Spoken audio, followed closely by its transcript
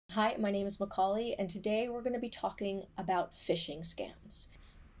Hi, my name is Macaulay, and today we're going to be talking about phishing scams.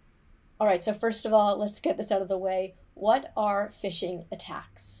 All right, so first of all, let's get this out of the way. What are phishing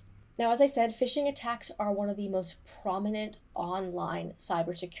attacks? Now, as I said, phishing attacks are one of the most prominent online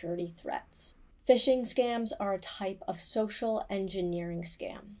cybersecurity threats. Phishing scams are a type of social engineering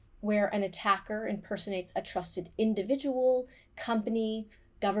scam where an attacker impersonates a trusted individual, company,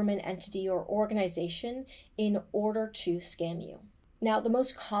 government entity, or organization in order to scam you. Now, the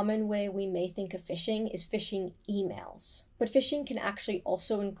most common way we may think of phishing is phishing emails. But phishing can actually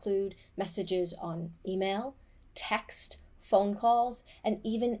also include messages on email, text, phone calls, and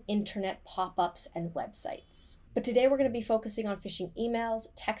even internet pop-ups and websites. But today we're going to be focusing on phishing emails,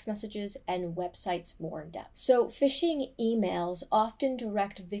 text messages, and websites more in depth. So phishing emails often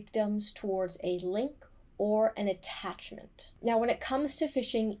direct victims towards a link or an attachment. Now, when it comes to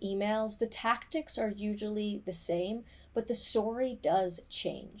phishing emails, the tactics are usually the same, but the story does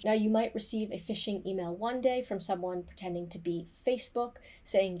change. Now, you might receive a phishing email one day from someone pretending to be Facebook,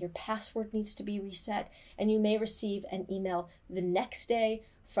 saying your password needs to be reset, and you may receive an email the next day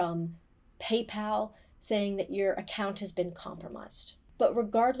from PayPal saying that your account has been compromised. But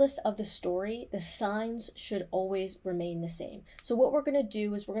regardless of the story, the signs should always remain the same. So what we're going to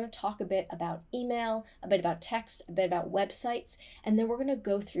do is we're going to talk a bit about email, a bit about text, a bit about websites, and then we're going to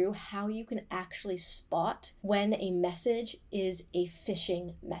go through how you can actually spot when a message is a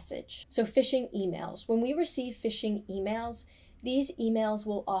phishing message. So phishing emails. When we receive phishing emails, these emails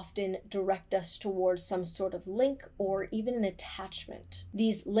will often direct us towards some sort of link or even an attachment.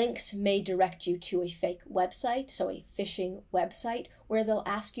 These links may direct you to a fake website, so a phishing website, where they'll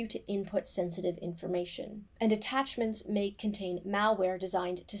ask you to input sensitive information. And attachments may contain malware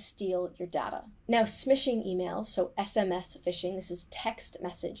designed to steal your data. Now, smishing emails, so SMS phishing, this is text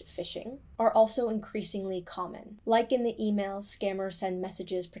message phishing, are also increasingly common. Like in the emails, scammers send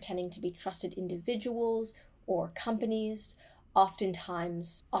messages pretending to be trusted individuals or companies.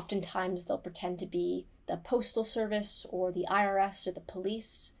 Oftentimes they'll pretend to be the postal service or the IRS or the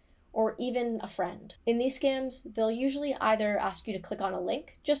police or even a friend. In these scams, they'll usually either ask you to click on a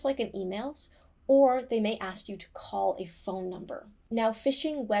link, just like in emails, or they may ask you to call a phone number. Now,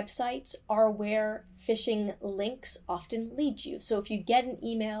 phishing websites are where phishing links often lead you. So if you get an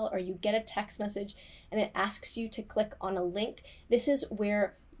email or you get a text message and it asks you to click on a link, this is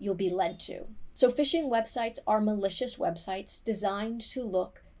where you'll be led to. So phishing websites are malicious websites designed to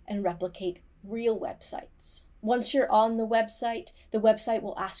look and replicate real websites. Once you're on the website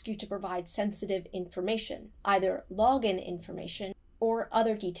will ask you to provide sensitive information, either login information or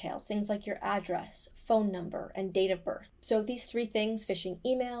other details, things like your address, phone number, and date of birth. So these three things, phishing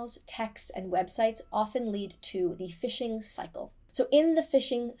emails, texts, and websites, often lead to the phishing cycle. So in the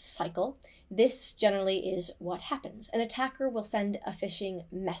phishing cycle, this generally is what happens. An attacker will send a phishing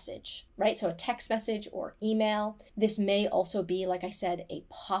message, right? So a text message or email. This may also be, like I said, a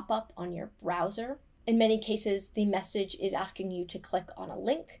pop-up on your browser. In many cases, the message is asking you to click on a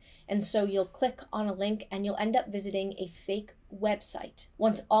link, and so you'll click on a link and you'll end up visiting a fake website.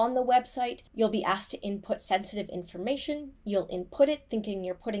 Once on the website, you'll be asked to input sensitive information. You'll input it thinking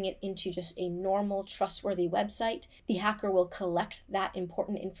you're putting it into just a normal, trustworthy website. The hacker will collect that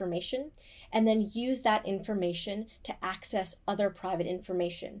important information and then use that information to access other private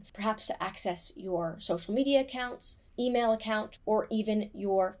information, perhaps to access your social media accounts, email account, or even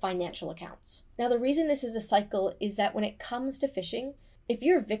your financial accounts. Now, the reason this is a cycle is that when it comes to phishing, if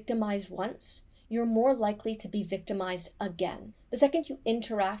you're victimized once, you're more likely to be victimized again. The second you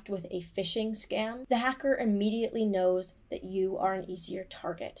interact with a phishing scam, the hacker immediately knows that you are an easier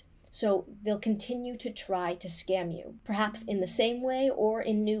target. So they'll continue to try to scam you, perhaps in the same way or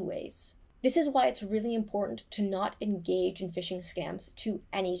in new ways. This is why it's really important to not engage in phishing scams to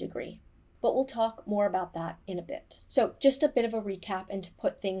any degree. But we'll talk more about that in a bit. So just a bit of a recap and to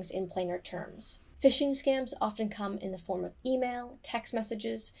put things in plainer terms. Phishing scams often come in the form of email, text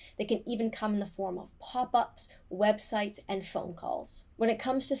messages. They can even come in the form of pop-ups, websites, and phone calls. When it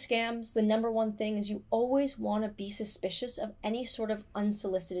comes to scams, the number one thing is you always want to be suspicious of any sort of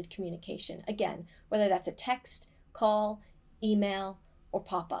unsolicited communication. Again, whether that's a text, call, email, or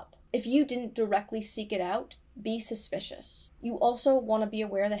pop-up. If you didn't directly seek it out, be suspicious. You also want to be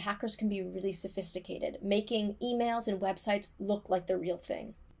aware that hackers can be really sophisticated, making emails and websites look like the real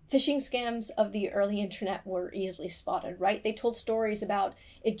thing. Phishing scams of the early internet were easily spotted, right? They told stories about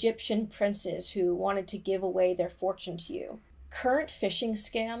Egyptian princes who wanted to give away their fortune to you. Current phishing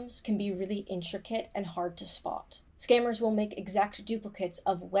scams can be really intricate and hard to spot. Scammers will make exact duplicates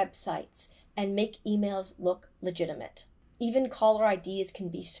of websites and make emails look legitimate. Even caller IDs can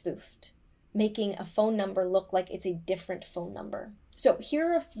be spoofed, making a phone number look like it's a different phone number. So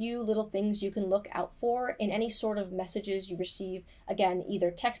here are a few little things you can look out for in any sort of messages you receive, again,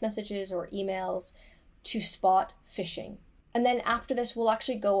 either text messages or emails, to spot phishing. And then after this, we'll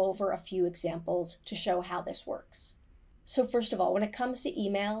actually go over a few examples to show how this works. So first of all, when it comes to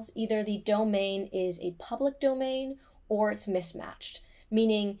emails, either the domain is a public domain or it's mismatched,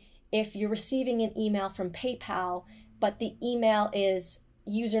 meaning if you're receiving an email from PayPal, but the email is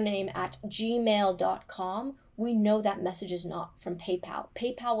username@gmail.com, we know that message is not from PayPal.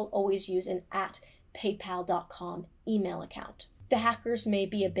 PayPal will always use an @paypal.com email account. The hackers may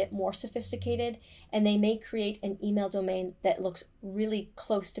be a bit more sophisticated, and they may create an email domain that looks really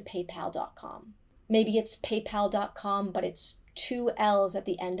close to paypal.com. Maybe it's paypal.com, but it's 2 L's at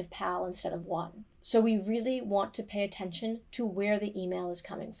the end of pal instead of 1. So we really want to pay attention to where the email is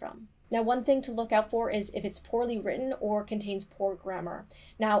coming from. Now, one thing to look out for is if it's poorly written or contains poor grammar.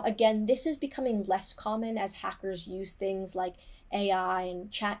 Now, again, this is becoming less common as hackers use things like AI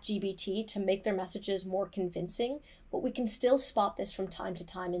and ChatGPT to make their messages more convincing, but we can still spot this from time to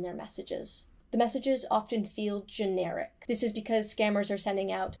time in their messages. The messages often feel generic. This is because scammers are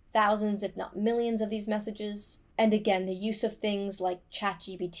sending out thousands, if not millions, of these messages. And again, the use of things like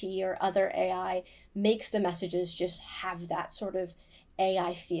ChatGPT or other AI makes the messages just have that sort of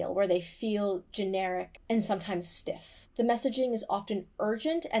AI feel, where they feel generic and sometimes stiff. The messaging is often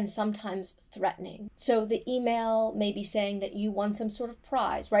urgent and sometimes threatening. So the email may be saying that you won some sort of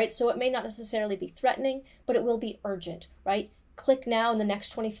prize, right? So it may not necessarily be threatening, but it will be urgent, right? Click now in the next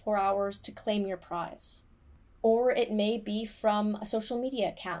 24 hours to claim your prize. Or it may be from a social media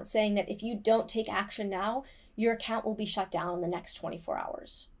account saying that if you don't take action now, your account will be shut down in the next 24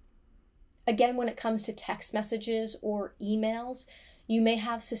 hours. Again, when it comes to text messages or emails, you may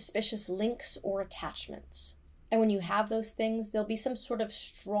have suspicious links or attachments. And when you have those things, there'll be some sort of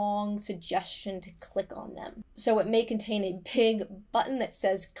strong suggestion to click on them. So it may contain a big button that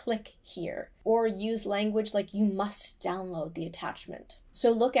says click here, or use language like you must download the attachment.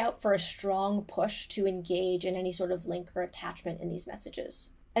 So look out for a strong push to engage in any sort of link or attachment in these messages.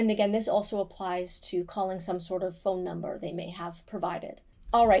 And again, this also applies to calling some sort of phone number they may have provided.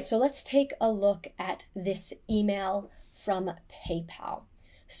 All right, so let's take a look at this email from PayPal.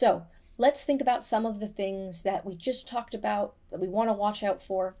 So let's think about some of the things that we just talked about that we want to watch out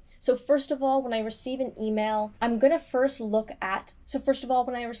for. So first of all, when I receive an email, I'm going to first look at the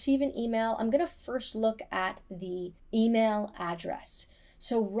email address.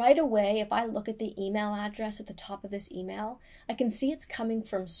 So right away, if I look at the email address at the top of this email, I can see it's coming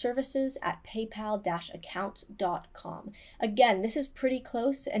from services@paypal-account.com. Again, this is pretty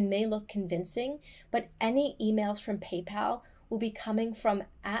close and may look convincing, but any emails from PayPal will be coming from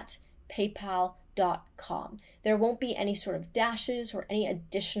 @paypal.com. There won't be any sort of dashes or any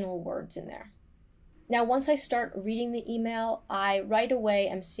additional words in there. Now, once I start reading the email, I right away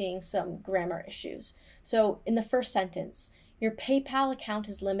am seeing some grammar issues. So in the first sentence, your PayPal account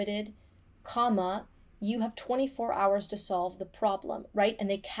is limited, comma, you have 24 hours to solve the problem, right? And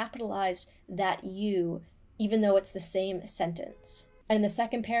they capitalized that you, even though it's the same sentence. And in the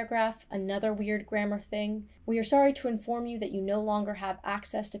second paragraph, another weird grammar thing. We are sorry to inform you that you no longer have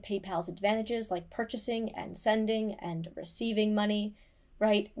access to PayPal's advantages like purchasing and sending and receiving money,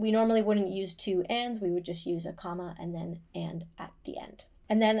 right? We normally wouldn't use 2 ands, we would just use a comma and then and at the end.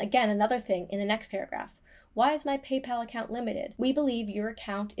 And then again, another thing in the next paragraph. Why is my PayPal account limited? We believe your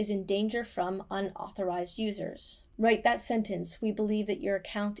account is in danger from unauthorized users. Right, that sentence, we believe that your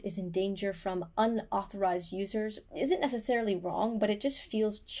account is in danger from unauthorized users, isn't necessarily wrong, but it just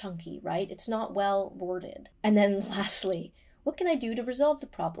feels chunky, right? It's not well worded. And then lastly, what can I do to resolve the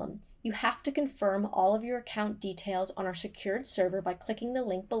problem? You have to confirm all of your account details on our secured server by clicking the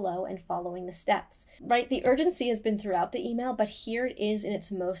link below and following the steps. Right, the urgency has been throughout the email, but here it is in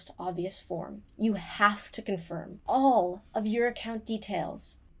its most obvious form. You have to confirm all of your account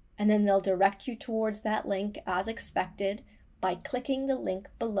details. And then they'll direct you towards that link as expected by clicking the link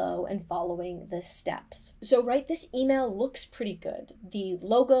below and following the steps. So right, this email looks pretty good. The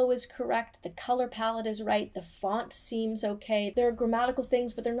logo is correct, the color palette is right, the font seems okay. There are grammatical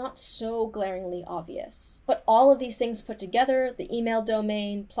things, but they're not so glaringly obvious. But all of these things put together, the email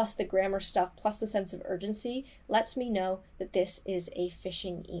domain, plus the grammar stuff, plus the sense of urgency, lets me know that this is a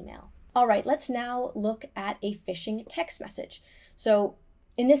phishing email. All right, let's now look at a phishing text message. So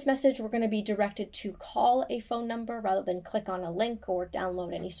in this message, we're going to be directed to call a phone number rather than click on a link or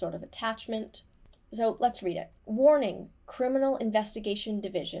download any sort of attachment. So let's read it. Warning, Criminal Investigation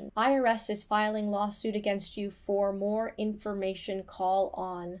Division. IRS is filing lawsuit against you. For more information, call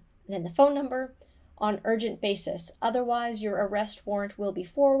on, and then the phone number. on urgent basis. Otherwise, your arrest warrant will be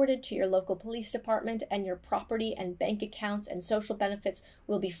forwarded to your local police department and your property and bank accounts and social benefits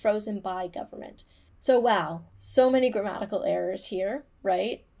will be frozen by government. So wow, so many grammatical errors here,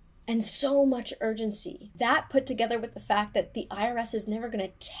 right? And so much urgency. That put together with the fact that the IRS is never going to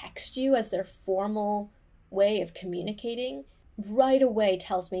text you as their formal way of communicating, right away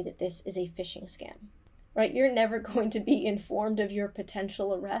tells me that this is a phishing scam, right? You're never going to be informed of your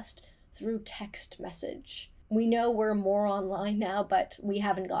potential arrest through text message. We know we're more online now, but we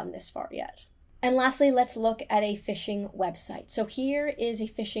haven't gotten this far yet. And lastly, let's look at a phishing website. So here is a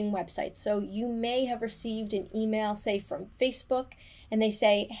phishing website. So you may have received an email, say from Facebook, and they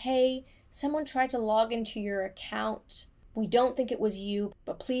say, hey, someone tried to log into your account. We don't think it was you,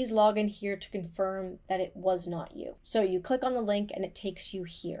 but please log in here to confirm that it was not you. So you click on the link and it takes you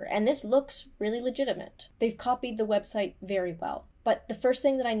here. And this looks really legitimate. They've copied the website very well. But the first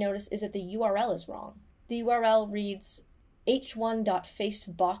thing that I notice is that the URL is wrong. The URL reads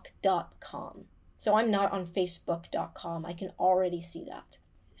h1.facebook.com. So I'm not on facebook.com. I can already see that.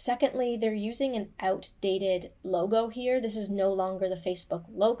 Secondly, they're using an outdated logo here. This is no longer the Facebook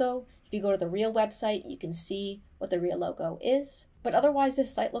logo. If you go to the real website, you can see what the real logo is. But otherwise,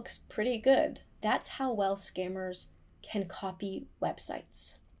 this site looks pretty good. That's how well scammers can copy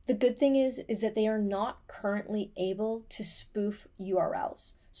websites. The good thing is that they are not currently able to spoof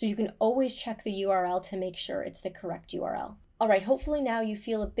URLs. So you can always check the URL to make sure it's the correct URL. All right, hopefully now you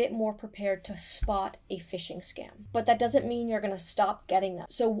feel a bit more prepared to spot a phishing scam, but that doesn't mean you're going to stop getting them.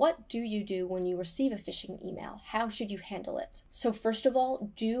 So what do you do when you receive a phishing email? How should you handle it? So first of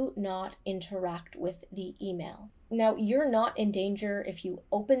all, do not interact with the email. Now, you're not in danger if you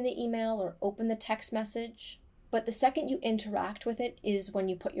open the email or open the text message, but the second you interact with it is when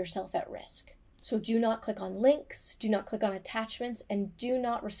you put yourself at risk. So do not click on links, do not click on attachments, and do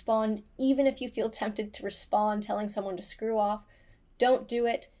not respond even if you feel tempted to respond telling someone to screw off. Don't do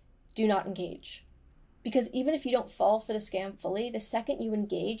it. Do not engage. Because even if you don't fall for the scam fully, the second you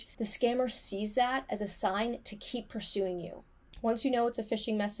engage, the scammer sees that as a sign to keep pursuing you. Once you know it's a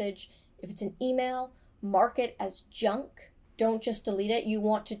phishing message, if it's an email, mark it as junk. Don't just delete it. You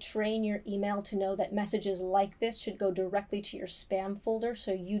want to train your email to know that messages like this should go directly to your spam folder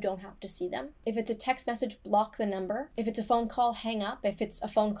so you don't have to see them. If it's a text message, block the number. If it's a phone call, hang up. If it's a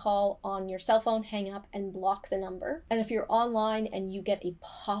phone call on your cell phone, hang up and block the number. And if you're online and you get a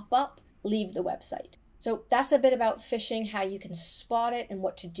pop-up, leave the website. So that's a bit about phishing, how you can spot it and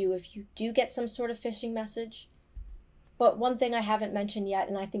what to do if you do get some sort of phishing message. But one thing I haven't mentioned yet,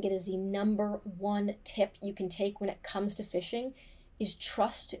 and I think it is the number one tip you can take when it comes to phishing, is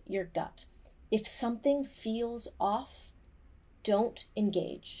trust your gut. If something feels off, don't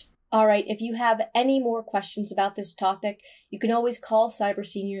engage. All right, if you have any more questions about this topic, you can always call Cyber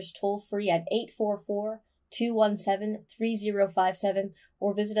Seniors toll-free at 844-217-3057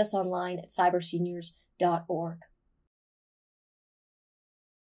 or visit us online at cyberseniors.org.